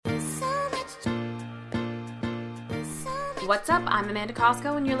What's up? I'm Amanda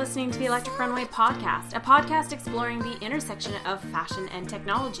Costco, and you're listening to the Electric Runway Podcast, a podcast exploring the intersection of fashion and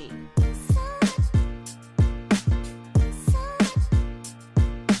technology.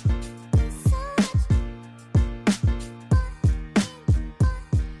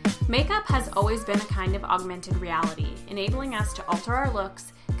 Makeup has always been a kind of augmented reality, enabling us to alter our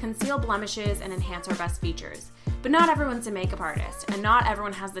looks, conceal blemishes, and enhance our best features. But not everyone's a makeup artist, and not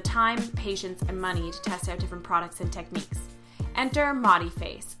everyone has the time, patience, and money to test out different products and techniques. Enter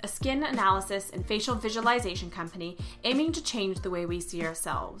ModiFace, a skin analysis and facial visualization company aiming to change the way we see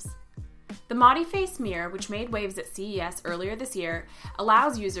ourselves. The ModiFace mirror, which made waves at CES earlier this year,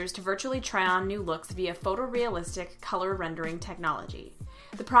 allows users to virtually try on new looks via photorealistic color rendering technology.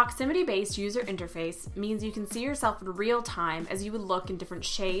 The proximity-based user interface means you can see yourself in real time as you would look in different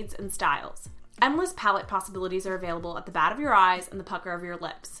shades and styles. Endless palette possibilities are available at the bat of your eyes and the pucker of your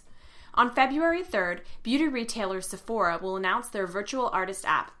lips. On February 3rd, beauty retailer Sephora will announce their virtual artist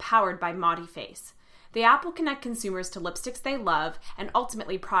app powered by ModiFace. The app will connect consumers to lipsticks they love and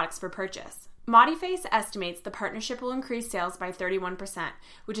ultimately products for purchase. ModiFace estimates the partnership will increase sales by 31%,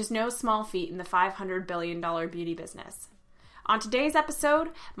 which is no small feat in the $500 billion beauty business. On today's episode,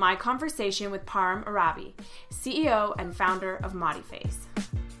 my conversation with Param Arabi, CEO and founder of ModiFace.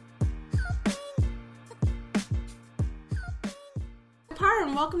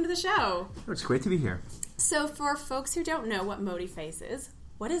 Param, welcome to the show. It's great to be here. So for folks who don't know what ModiFace is,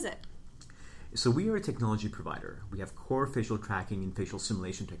 what is it? So we are a technology provider. We have core facial tracking and facial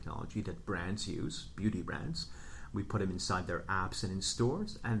simulation technology that brands use, beauty brands. We put them inside their apps and in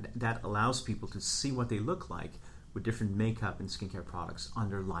stores, and that allows people to see what they look like with different makeup and skincare products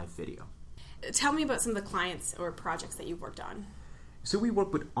under live video. Tell me about some of the clients or projects that you've worked on. So we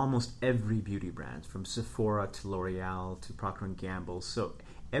work with almost every beauty brand, from Sephora to L'Oreal to Procter & Gamble. So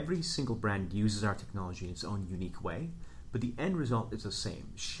every single brand uses our technology in its own unique way, but the end result is the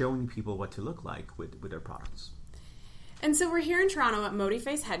same, showing people what to look like with their products. And so we're here in Toronto at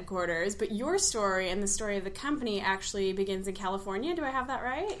ModiFace headquarters, but your story and the story of the company actually begins in California. Do I have that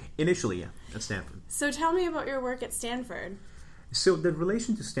right? Initially, yeah, at Stanford. So tell me about your work at Stanford. So the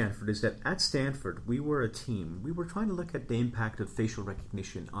relation to Stanford is that at Stanford, we were a team. We were trying to look at the impact of facial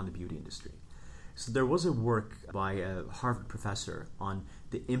recognition on the beauty industry. So there was a work by a Harvard professor on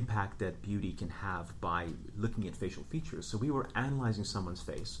the impact that beauty can have by looking at facial features. So we were analyzing someone's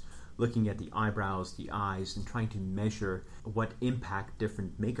face, looking at the eyebrows, the eyes, and trying to measure what impact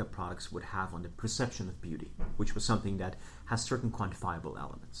different makeup products would have on the perception of beauty, which was something that has certain quantifiable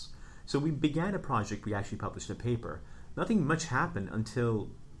elements. So we began a project, we actually published a paper. Nothing much happened until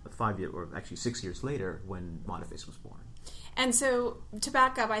 6 years later when ModiFace was born. And so, to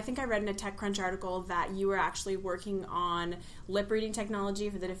back up, I think I read in a TechCrunch article that you were actually working on lip reading technology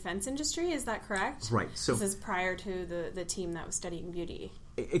for the defense industry. Is that correct? Right. So this is prior to the team that was studying beauty.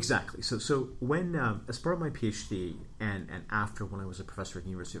 Exactly. So when, as part of my PhD and after when I was a professor at the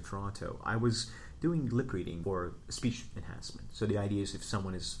University of Toronto, I was doing lip reading for speech enhancement. So the idea is if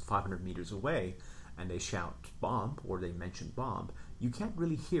someone is 500 meters away and they shout bomb or they mention bomb, you can't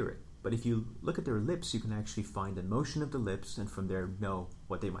really hear it. But if you look at their lips, you can actually find the motion of the lips and from there know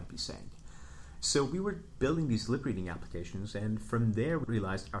what they might be saying. So we were building these lip reading applications, and from there we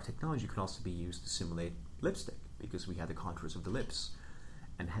realized our technology could also be used to simulate lipstick because we had the contours of the lips.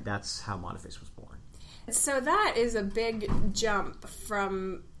 And that's how ModiFace was born. So that is a big jump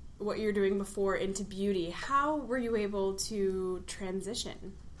from what you're doing before into beauty. How were you able to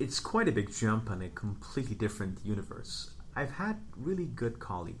transition? It's quite a big jump on a completely different universe. I've had really good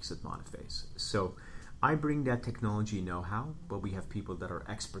colleagues at ModiFace. So I bring that technology know-how, but we have people that are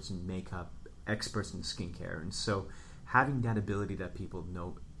experts in makeup, experts in skincare. And so having that ability that people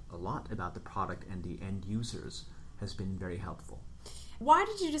know a lot about the product and the end users has been very helpful. Why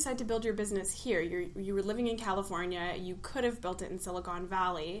did you decide to build your business here? You were living in California. You could have built it in Silicon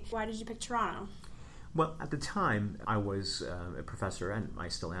Valley. Why did you pick Toronto? Well, at the time, I was a professor, and I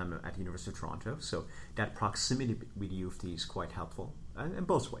still am at the University of Toronto, so that proximity with U of T is quite helpful in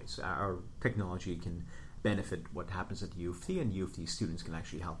both ways. Our technology can benefit what happens at the U of T, and U of T students can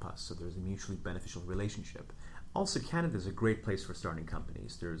actually help us, so there's a mutually beneficial relationship. Also, Canada is a great place for starting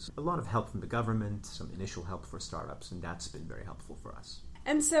companies. There's a lot of help from the government, some initial help for startups, and that's been very helpful for us.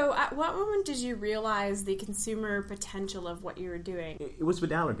 And so at what moment did you realize the consumer potential of what you were doing? It was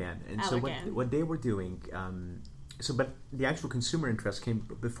with Allergan. And Allergan. So what they were doing, but the actual consumer interest came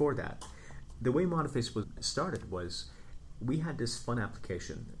before that. The way ModiFace was started was we had this fun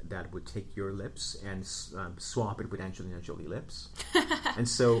application that would take your lips and swap it with Angelina Jolie lips. And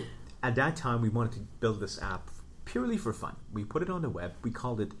so at that time, we wanted to build this app purely for fun. We put it on the web. We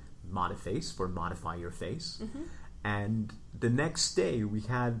called it ModiFace for Modify Your Face. Mm-hmm. And the next day, we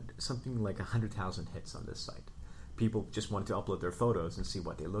had something like 100,000 hits on this site. People just wanted to upload their photos and see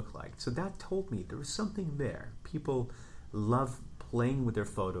what they look like. So that told me there was something there. People love playing with their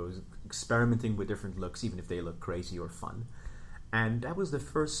photos, experimenting with different looks, even if they look crazy or fun. And that was the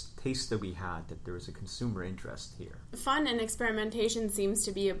first taste that we had that there was a consumer interest here. Fun and experimentation seems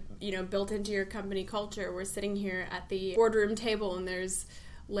to be built into your company culture. We're sitting here at the boardroom table, and there's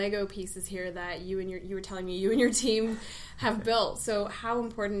Lego pieces here that you were telling me you and your team have built. So how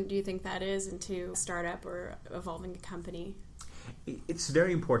important do you think that is into a startup or evolving a company? It's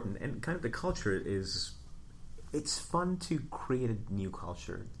very important, and kind of the culture is, it's fun to create a new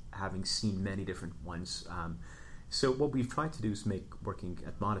culture, having seen many different ones. So what we've tried to do is make working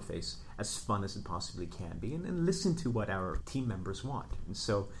at Modaface as fun as it possibly can be, and listen to what our team members want. And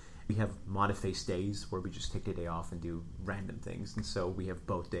so we have Modaface days where we just take the day off and do random things. And so we have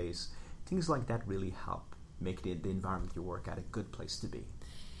both days. Things like that really help make the environment you work at a good place to be.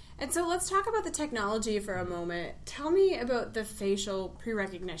 And so let's talk about the technology for a moment. Tell me about the facial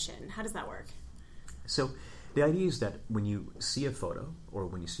pre-recognition. How does that work? So the idea is that when you see a photo or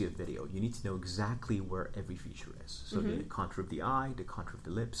when you see a video, you need to know exactly where every feature is. So the contour of the eye, the contour of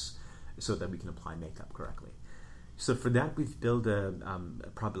the lips, so that we can apply makeup correctly. So for that, we've built a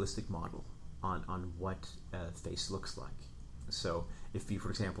probabilistic model on what a face looks like. So if you, for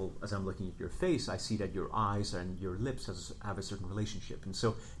example, as I'm looking at your face, I see that your eyes and your lips have a certain relationship. And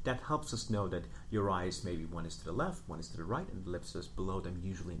so that helps us know that your eyes, maybe one is to the left, one is to the right, and the lips is below them,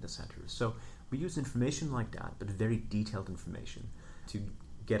 usually in the center. So we use information like that, but very detailed information, to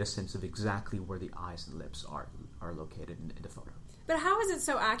get a sense of exactly where the eyes and lips are located in the photo. But how is it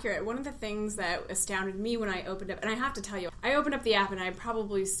so accurate? One of the things that astounded me when I opened up, and I have to tell you, I opened up the app and I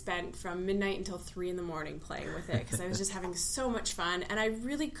probably spent from midnight until 3 in the morning playing with it because I was just having so much fun, and I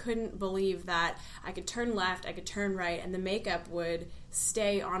really couldn't believe that I could turn left, I could turn right, and the makeup would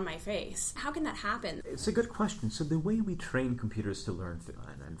stay on my face. How can that happen? It's a good question. So the way we train computers to learn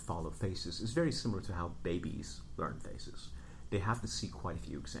and follow faces is very similar to how babies learn faces. They have to see quite a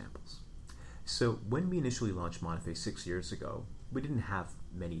few examples. So when we initially launched Modaface 6 years ago, we didn't have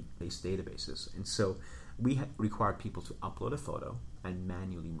many face databases, and so we required people to upload a photo and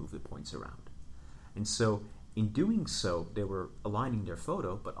manually move the points around. And so in doing so, they were aligning their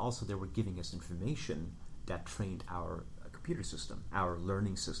photo, but also they were giving us information that trained our computer system, our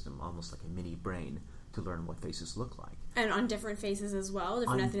learning system, almost like a mini brain, to learn what faces look like. And on different faces as well,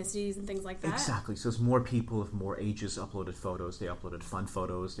 different ethnicities and things like that? Exactly. So as more people of more ages uploaded photos, they uploaded fun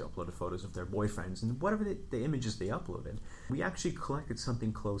photos, they uploaded photos of their boyfriends, and whatever the images they uploaded, we actually collected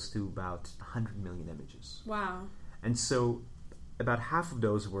something close to about 100 million images. Wow. And so about half of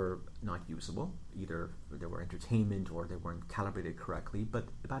those were not usable. Either they were entertainment or they weren't calibrated correctly, but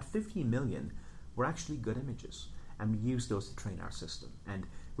about 15 million were actually good images. And we use those to train our system. And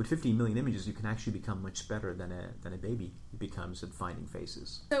with 15 million images, you can actually become much better than a baby becomes at finding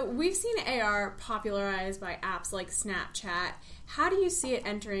faces. So we've seen AR popularized by apps like Snapchat. How do you see it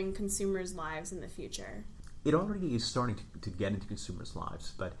entering consumers' lives in the future? It already is starting to get into consumers'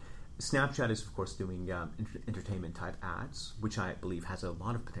 lives, but Snapchat is, of course, doing entertainment-type ads, which I believe has a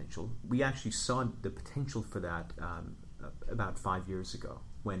lot of potential. We actually saw the potential for that about 5 years ago,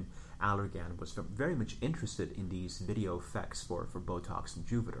 when Allergan was very much interested in these video effects for Botox and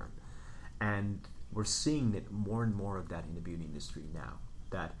Juvederm. And we're seeing that more and more of that in the beauty industry now.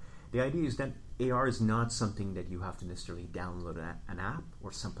 That the idea is that AR is not something that you have to necessarily download an app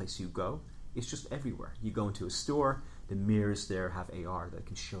or someplace you go. It's just everywhere. You go into a store, the mirrors there have AR that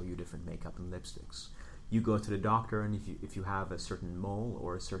can show you different makeup and lipsticks. You go to the doctor, and if you have a certain mole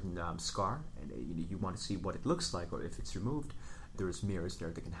or a certain scar, and you want to see what it looks like or if it's removed, there's mirrors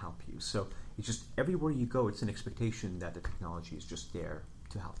there that can help you. So it's just everywhere you go, it's an expectation that the technology is just there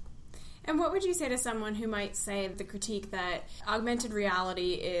to help. And what would you say to someone who might say the critique that augmented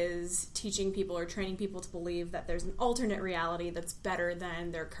reality is teaching people or training people to believe that there's an alternate reality that's better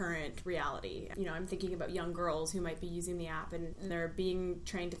than their current reality? I'm thinking about young girls who might be using the app and they're being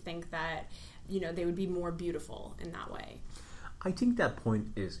trained to think that, they would be more beautiful in that way. I think that point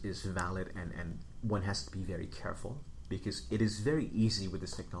is valid, and one has to be very careful, because it is very easy with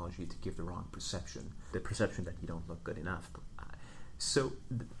this technology to give the wrong perception, the perception that you don't look good enough. So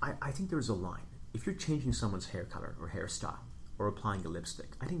I think there's a line. If you're changing someone's hair color or hairstyle or applying a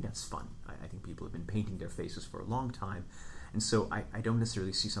lipstick, I think that's fun. I think people have been painting their faces for a long time, and so I don't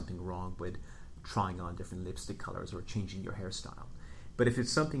necessarily see something wrong with trying on different lipstick colors or changing your hairstyle. But if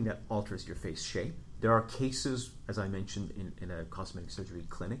it's something that alters your face shape, there are cases, as I mentioned, in a cosmetic surgery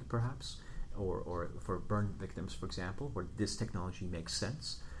clinic perhaps, or for burn victims, for example, where this technology makes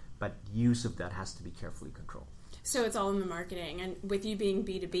sense, but use of that has to be carefully controlled. So it's all in the marketing. And with you being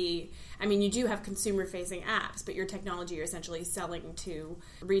B2B, I mean, you do have consumer-facing apps, but your technology you're essentially selling to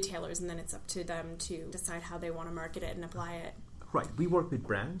retailers, and then it's up to them to decide how they want to market it and apply it. Right. We work with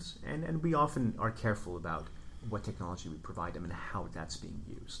brands, and we often are careful about what technology we provide them and how that's being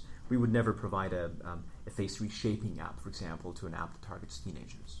used. We would never provide a face reshaping app, for example, to an app that targets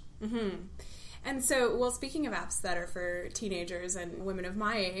teenagers. Mm-hmm. And so, well, speaking of apps that are for teenagers and women of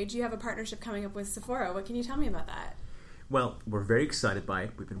my age, you have a partnership coming up with Sephora. What can you tell me about that? Well, we're very excited by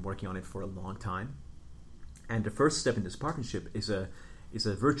it. We've been working on it for a long time. And the first step in this partnership is a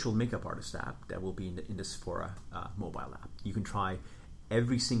virtual makeup artist app that will be in the Sephora mobile app. You can try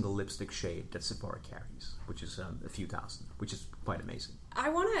every single lipstick shade that Sephora carries, which is a few thousand, which is quite amazing. I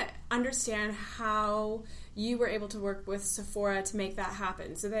want to understand how you were able to work with Sephora to make that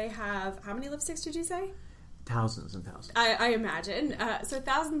happen. So they have, how many lipsticks did you say? Thousands and thousands. I imagine. So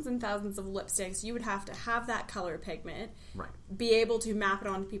thousands and thousands of lipsticks. You would have to have that color pigment, right? Be able to map it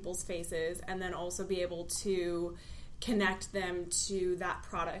onto people's faces, and then also be able to connect them to that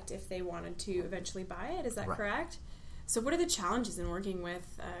product if they wanted to eventually buy it. Is that correct? So what are the challenges in working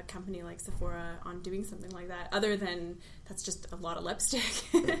with a company like Sephora on doing something like that, other than that's just a lot of lipstick?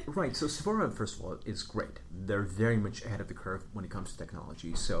 Right. So Sephora, first of all, is great. They're very much ahead of the curve when it comes to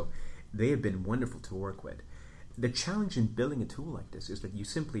technology. So they have been wonderful to work with. The challenge in building a tool like this is that you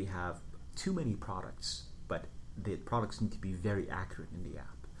simply have too many products, but the products need to be very accurate in the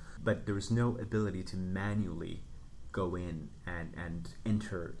app. But there is no ability to manually go in and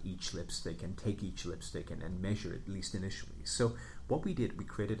enter each lipstick and take each lipstick and measure it, at least initially. So what we did, we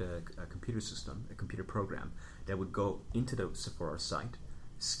created a computer system, a computer program that would go into the Sephora site,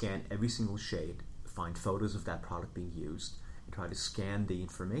 scan every single shade, find photos of that product being used, and try to scan the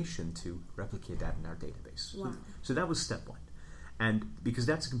information to replicate that in our database. Wow. So that was step one. And because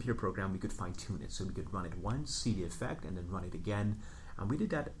that's a computer program, we could fine-tune it. So we could run it once, see the effect, and then run it again. And we did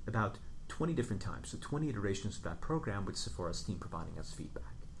that about 20 different times, so 20 iterations of that program with Sephora's team providing us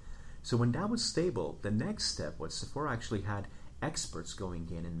feedback. So when that was stable, the next step was Sephora actually had experts going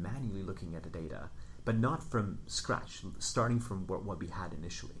in and manually looking at the data, but not from scratch, starting from what we had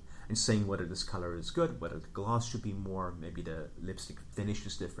initially, and saying whether this color is good, whether the gloss should be more, maybe the lipstick finish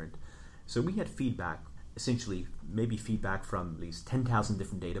is different. So we had feedback, essentially maybe feedback from at least 10,000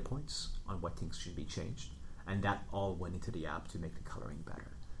 different data points on what things should be changed, and that all went into the app to make the coloring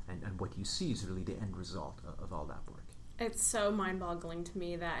better. And what you see is really the end result of all that work. It's so mind-boggling to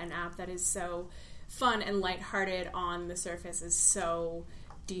me that an app that is so fun and lighthearted on the surface is so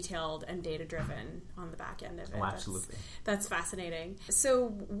detailed and data-driven on the back end of it. Oh, absolutely. That's fascinating. So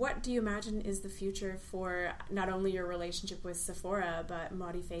what do you imagine is the future for not only your relationship with Sephora, but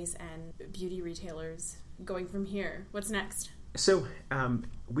ModiFace and beauty retailers going from here? What's next? So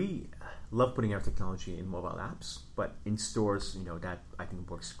we love putting our technology in mobile apps, but in stores, that I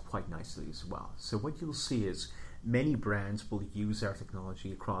think works quite nicely as well. So what you'll see is many brands will use our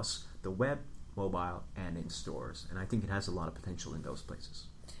technology across the web, mobile, and in stores. And I think it has a lot of potential in those places.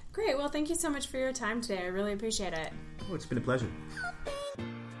 Great. Well, thank you so much for your time today. I really appreciate it. Oh, it's been a pleasure.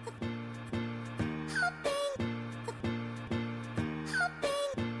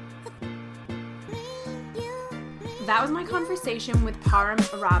 That was my conversation with Param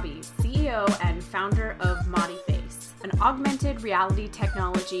Arabi, CEO and founder of ModiFace, an augmented reality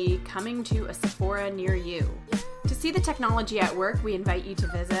technology coming to a Sephora near you. To see the technology at work, we invite you to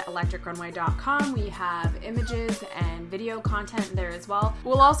visit electricrunway.com. We have images and video content there as well.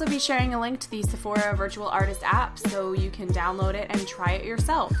 We'll also be sharing a link to the Sephora Virtual Artist app so you can download it and try it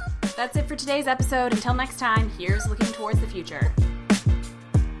yourself. That's it for today's episode. Until next time, here's looking towards the future.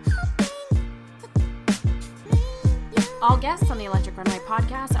 All guests on the Electric Runway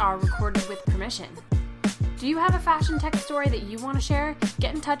podcast are recorded with permission. Do you have a fashion tech story that you want to share?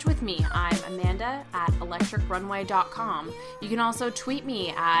 Get in touch with me. I'm Amanda at electricrunway.com. You can also tweet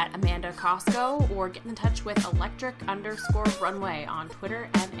me at Amanda Costco or get in touch with electric_runway on Twitter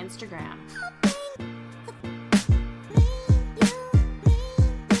and Instagram.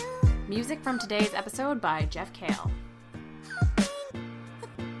 Music from today's episode by Jeff Kale.